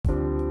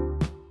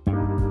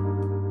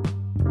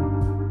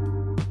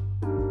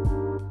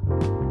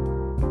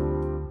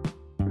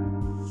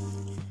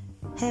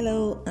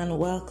Hello and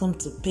welcome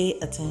to Pay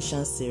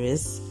Attention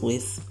series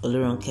with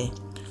Oluronke.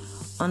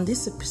 On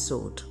this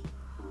episode,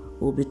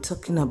 we'll be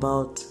talking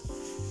about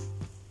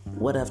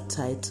what I've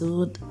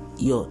titled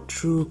Your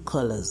True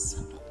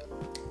Colors.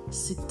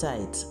 Sit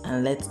tight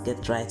and let's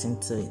get right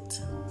into it.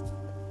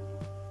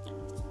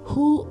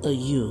 Who are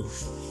you?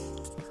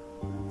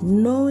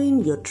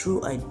 Knowing your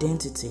true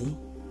identity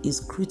is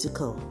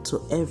critical to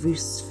every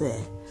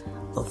sphere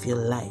of your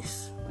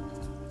life.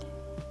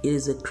 It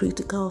is a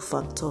critical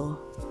factor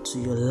to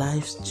your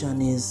life's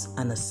journeys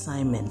and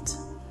assignment.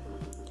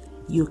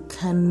 You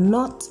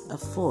cannot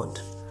afford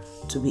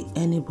to be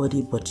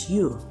anybody but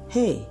you.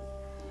 Hey,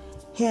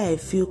 here are a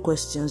few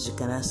questions you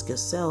can ask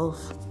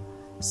yourself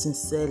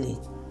sincerely.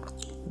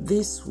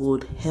 This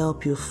would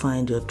help you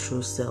find your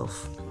true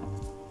self.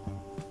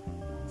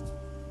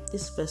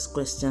 This first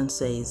question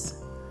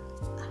says,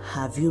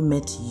 have you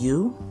met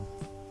you?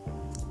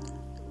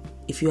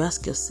 If you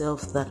ask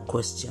yourself that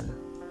question,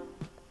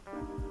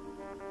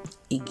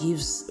 it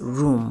gives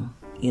room,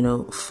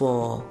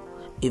 for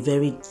a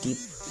very deep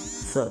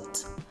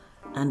thought.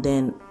 And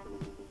then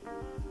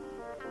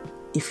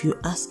if you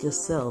ask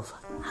yourself,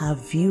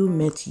 have you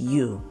met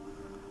you?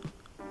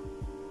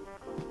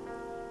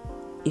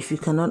 If you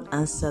cannot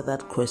answer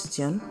that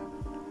question,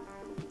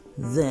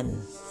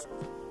 then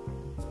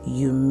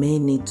you may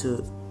need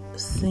to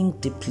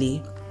think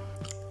deeply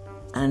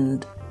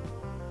and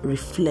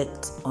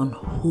reflect on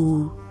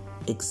who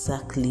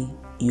exactly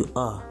you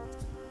are.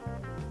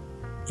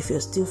 If you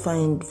still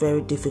find it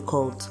very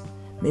difficult,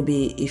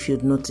 maybe if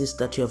you'd noticed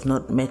that you have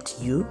not met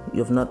you,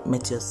 you've not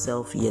met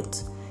yourself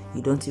yet,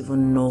 you don't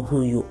even know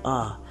who you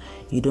are,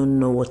 you don't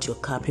know what you're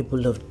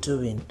capable of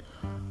doing,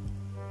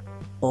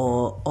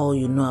 or all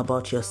you know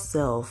about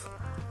yourself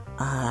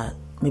are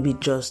maybe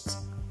just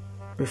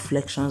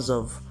reflections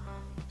of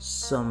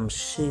some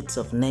shades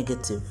of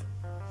negative,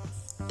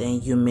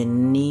 then you may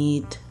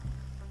need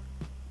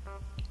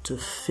to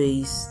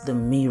face the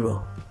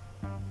mirror.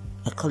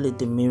 I call it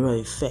the mirror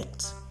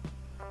effect.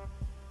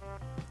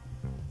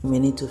 You may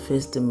need to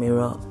face the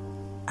mirror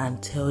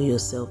and tell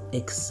yourself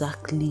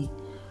exactly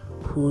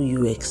who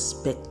you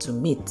expect to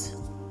meet.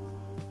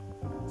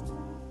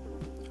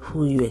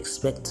 Who you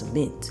expect to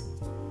meet.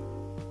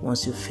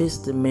 Once you face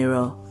the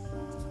mirror,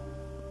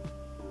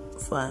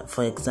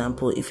 for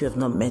example, if you have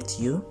not met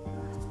you,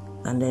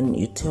 and then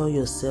you tell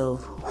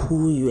yourself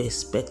who you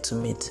expect to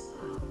meet,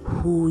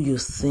 who you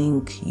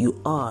think you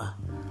are.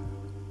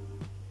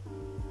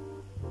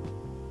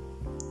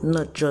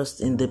 Not just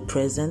in the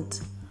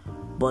present,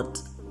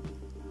 but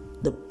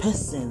the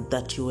person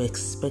that you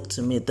expect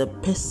to meet, the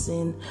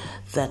person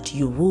that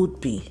you would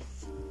be.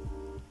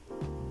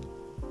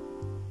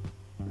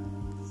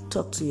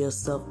 Talk to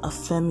yourself,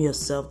 affirm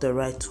yourself the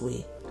right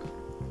way.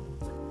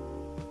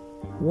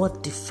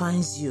 What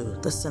defines you?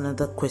 That's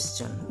another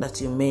question that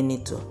you may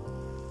need to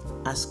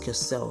ask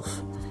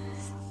yourself.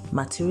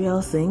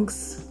 Material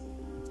things,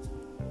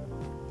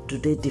 do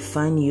they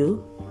define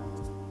you?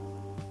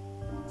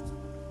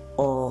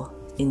 Or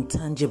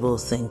intangible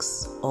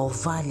things or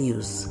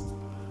values?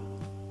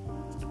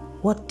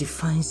 What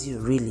defines you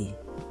really?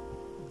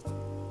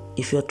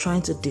 If you're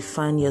trying to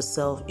define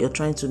yourself, you're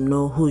trying to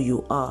know who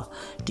you are.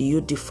 Do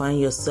you define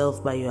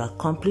yourself by your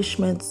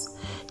accomplishments?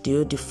 Do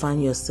you define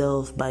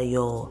yourself by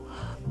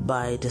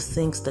the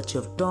things that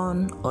you've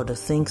done or the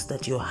things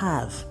that you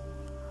have?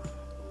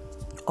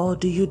 Or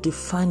do you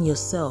define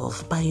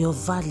yourself by your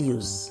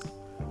values?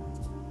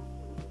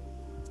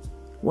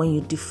 When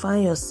you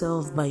define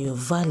yourself by your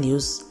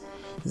values,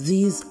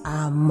 these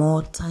are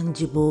more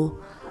tangible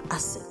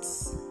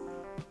assets.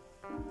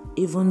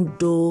 Even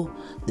though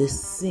they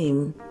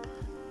seem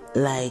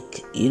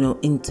like,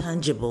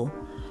 intangible,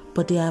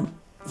 but they are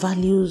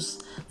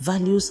values.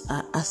 Values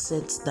are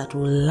assets that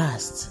will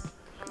last.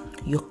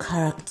 Your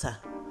character,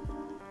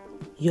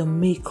 your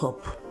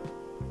makeup,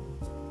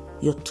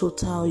 your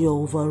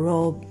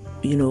overall,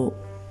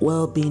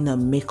 well-being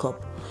and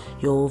makeup,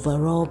 your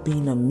overall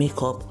being and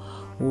makeup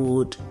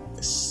would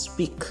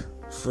speak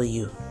for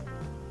you.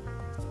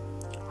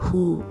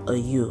 Who are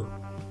you?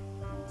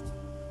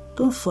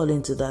 Don't fall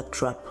into that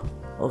trap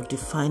of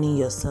defining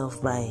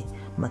yourself by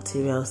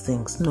material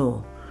things.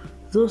 No,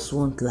 those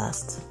won't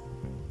last.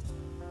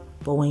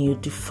 But when you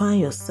define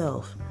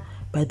yourself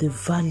by the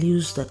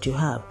values that you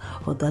have,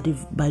 or by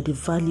the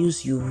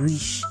values you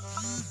wish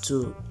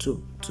to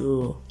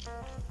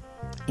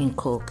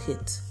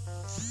inculcate,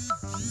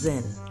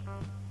 then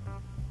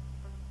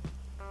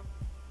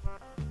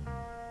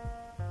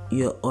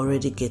you're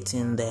already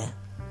getting there.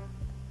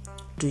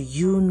 Do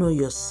you know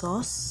your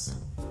source?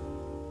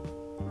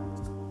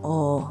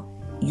 Or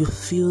you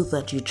feel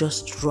that you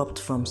just dropped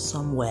from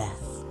somewhere?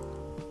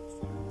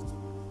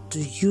 Do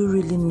you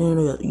really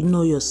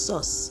know your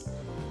source?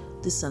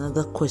 This is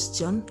another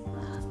question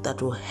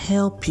that will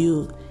help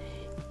you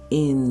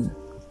in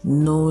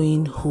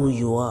knowing who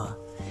you are.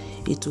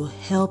 It will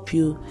help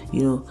you,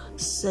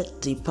 set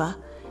deeper,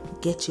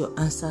 get your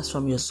answers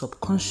from your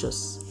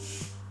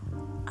subconscious,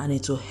 and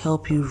it will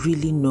help you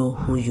really know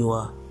who you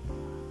are.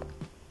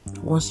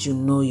 Once you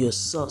know your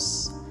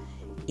source,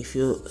 if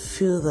you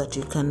feel that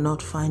you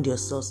cannot find your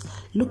source,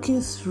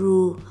 looking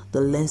through the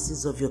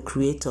lenses of your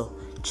creator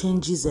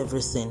changes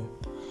everything.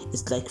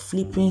 It's like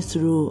flipping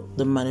through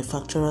the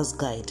manufacturer's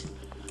guide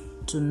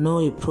to know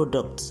a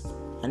product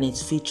and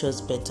its features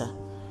better.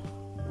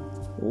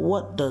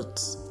 What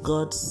does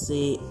God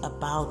say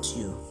about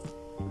you?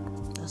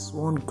 That's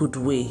one good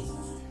way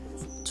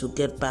to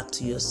get back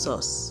to your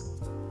source.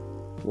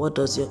 What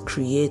does your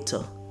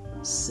creator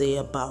say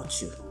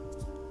about you?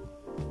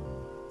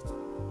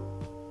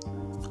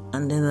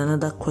 And then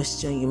another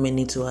question you may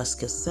need to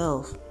ask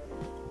yourself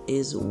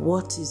is,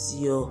 what is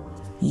your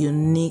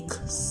unique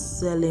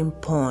selling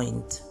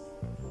point?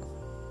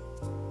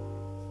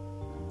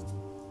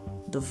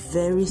 The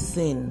very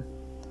thing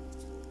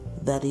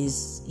that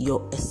is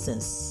your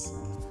essence,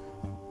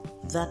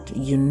 that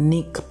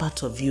unique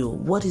part of you.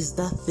 What is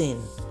that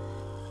thing?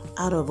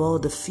 Out of all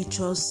the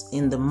features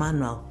in the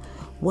manual,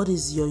 what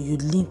is your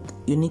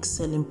unique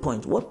selling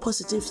point? What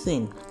positive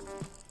thing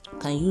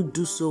can you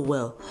do so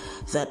well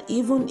that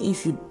even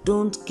if you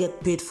don't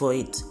get paid for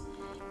it,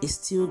 it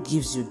still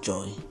gives you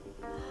joy?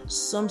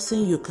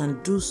 Something you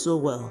can do so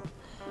well,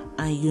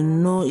 and you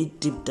know it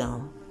deep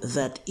down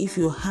that if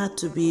you had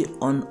to be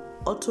on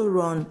auto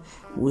run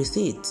with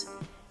it,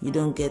 you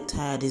don't get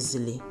tired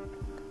easily.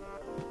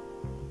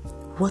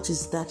 What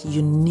is that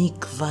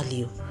unique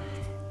value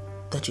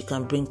that you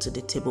can bring to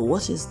the table?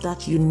 What is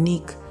that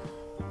unique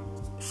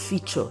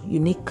feature,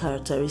 unique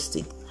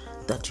characteristic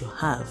that you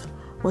have?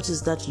 What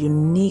is that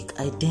unique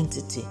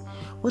identity?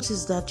 What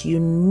is that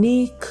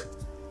unique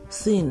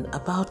thing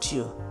about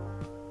you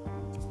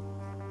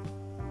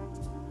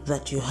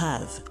that you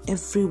have?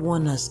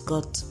 Everyone has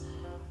got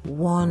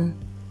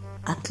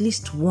at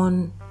least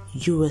one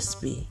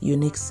USP,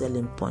 unique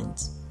selling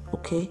point,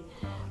 okay?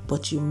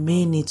 But you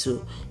may need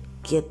to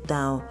get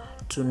down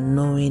to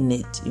knowing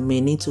it. You may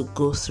need to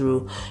go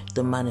through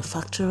the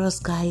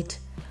manufacturer's guide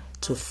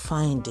to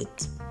find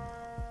it.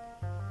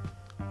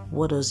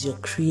 What does your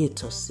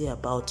creator say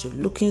about you?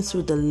 Looking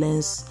through the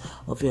lens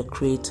of your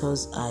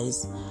creator's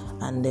eyes,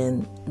 and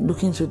then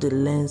looking through the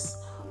lens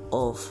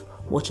of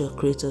what your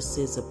creator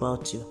says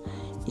about you,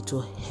 it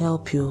will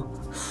help you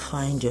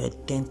find your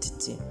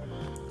identity.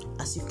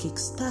 As you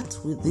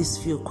kickstart with these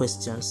few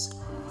questions,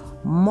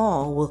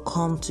 more will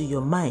come to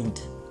your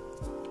mind.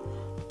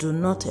 Do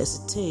not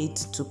hesitate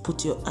to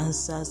put your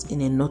answers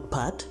in a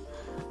notepad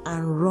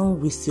and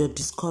run with your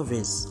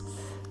discoveries.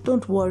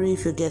 Don't worry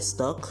if you get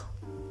stuck.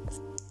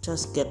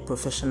 Just get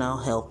professional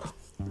help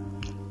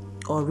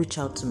or reach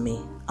out to me.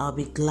 I'll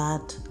be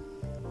glad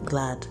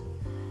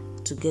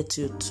to get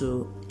you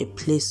to a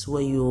place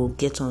where you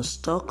get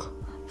unstuck,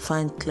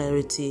 find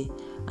clarity,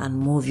 and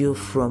move you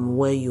from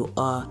where you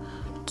are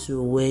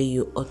to where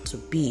you ought to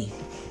be.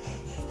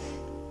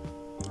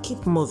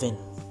 Keep moving.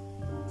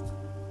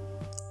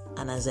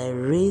 And as I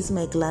raise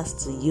my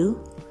glass to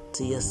you,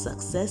 to your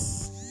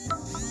success,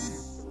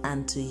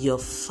 and to your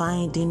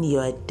finding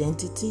your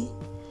identity,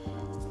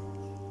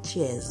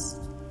 cheers.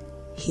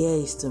 Here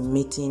is to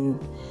meeting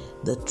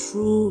the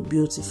true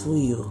beautiful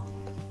you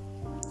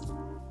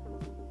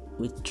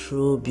with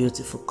true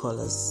beautiful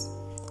colors.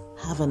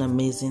 Have an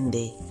amazing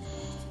day.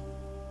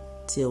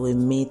 Till we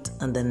meet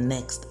on the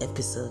next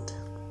episode.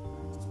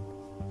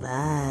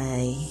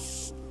 Bye.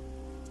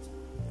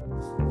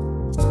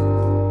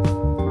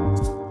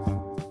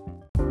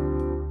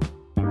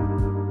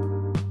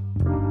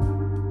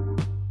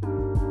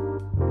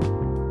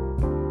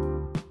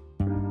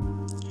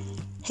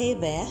 Hey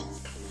there.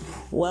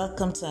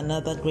 Welcome to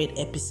another great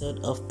episode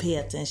of Pay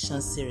Attention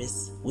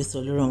series with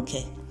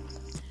Olurunke.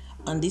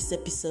 On this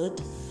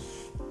episode,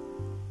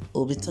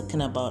 we'll be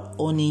talking about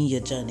owning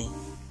your journey.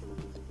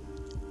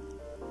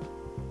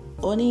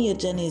 Owning your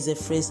journey is a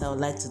phrase I would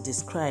like to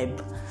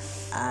describe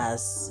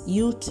as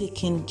you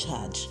taking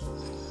charge,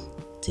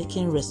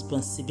 taking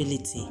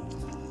responsibility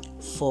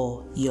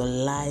for your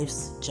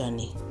life's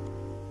journey.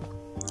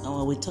 And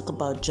when we talk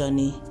about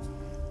journey,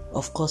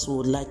 of course, we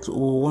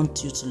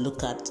want you to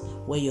look at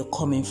where you're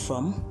coming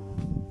from,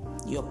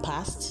 your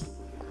past,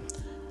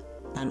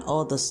 and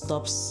all the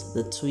stops,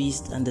 the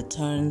twists, and the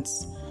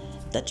turns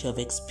that you have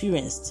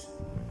experienced.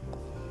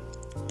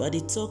 But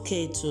it's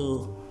okay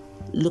to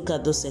look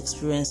at those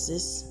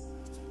experiences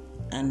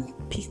and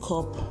pick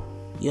up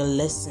your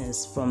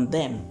lessons from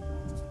them.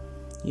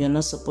 You're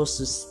not supposed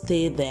to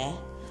stay there.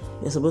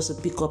 You're supposed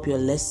to pick up your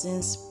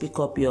lessons, pick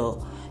up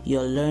your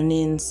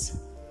learnings,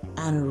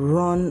 and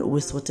run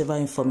with whatever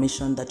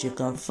information that you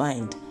can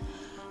find.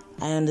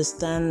 I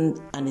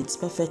understand, and it's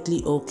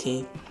perfectly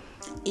okay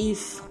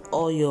if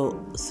all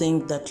you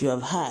think that you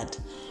have had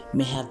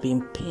may have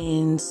been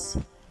pains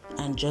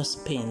and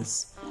just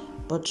pains.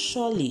 But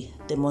surely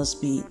there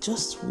must be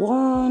just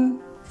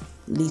one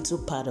little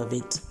part of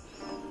it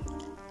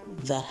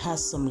that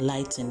has some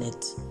light in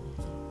it,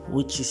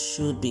 which you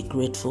should be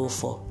grateful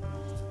for.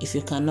 If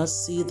you cannot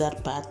see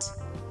that part,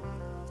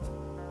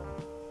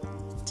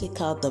 take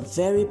out the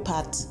very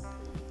part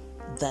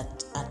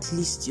that at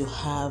least you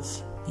have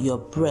your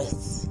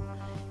breath.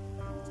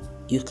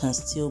 You can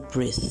still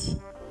breathe.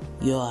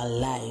 You're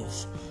alive.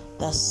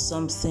 That's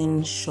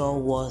something sure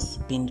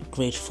worth being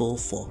grateful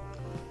for.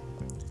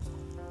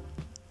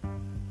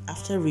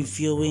 After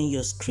reviewing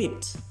your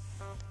script,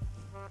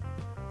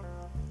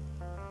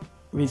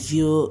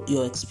 review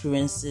your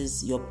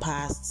experiences, your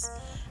past,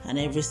 and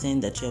everything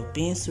that you've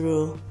been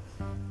through,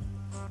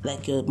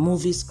 like a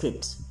movie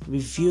script.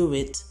 Review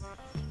it,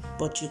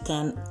 but you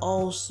can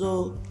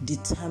also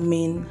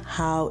determine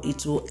how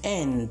it will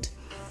end.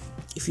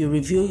 If you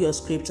review your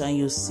script and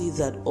you see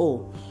that,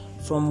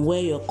 from where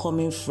you're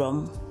coming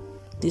from,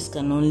 this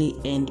can only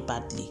end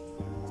badly,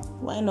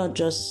 why not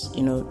just,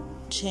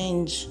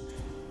 change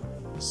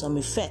some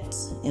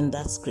effects in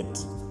that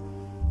script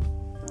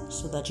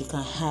so that you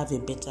can have a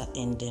better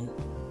ending?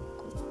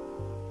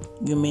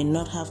 You may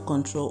not have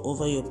control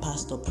over your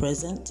past or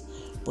present,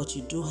 but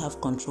you do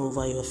have control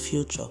over your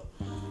future.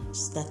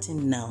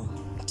 Starting now,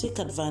 take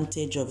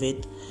advantage of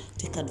it.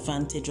 Take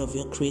advantage of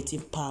your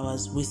creative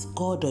powers with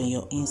God on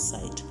your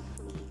inside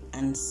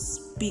and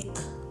speak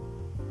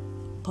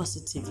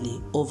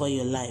positively over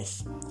your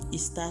life. It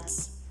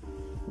starts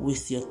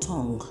with your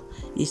tongue.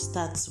 It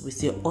starts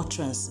with your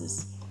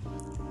utterances.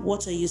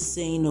 What are you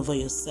saying over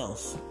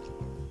yourself?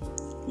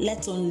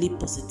 Let only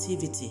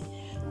positivity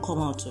come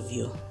out of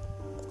you.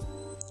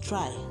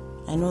 Try.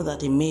 I know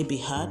that it may be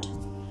hard,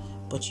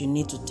 but you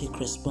need to take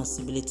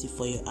responsibility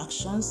for your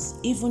actions,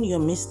 even your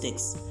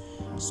mistakes,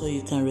 so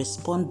you can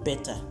respond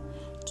better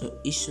to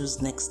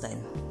issues next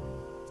time.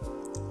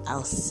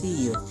 I'll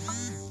see you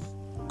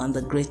on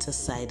the greater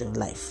side of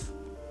life.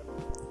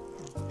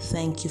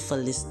 Thank you for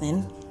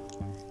listening.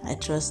 I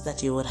trust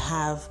that you would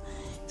have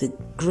the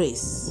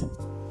grace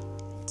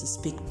to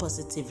speak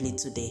positively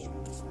today.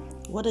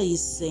 What are you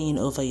saying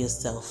over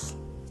yourself?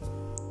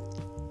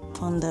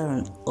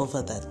 Ponder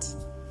over that.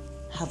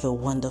 Have a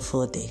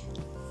wonderful day.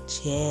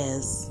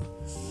 Cheers.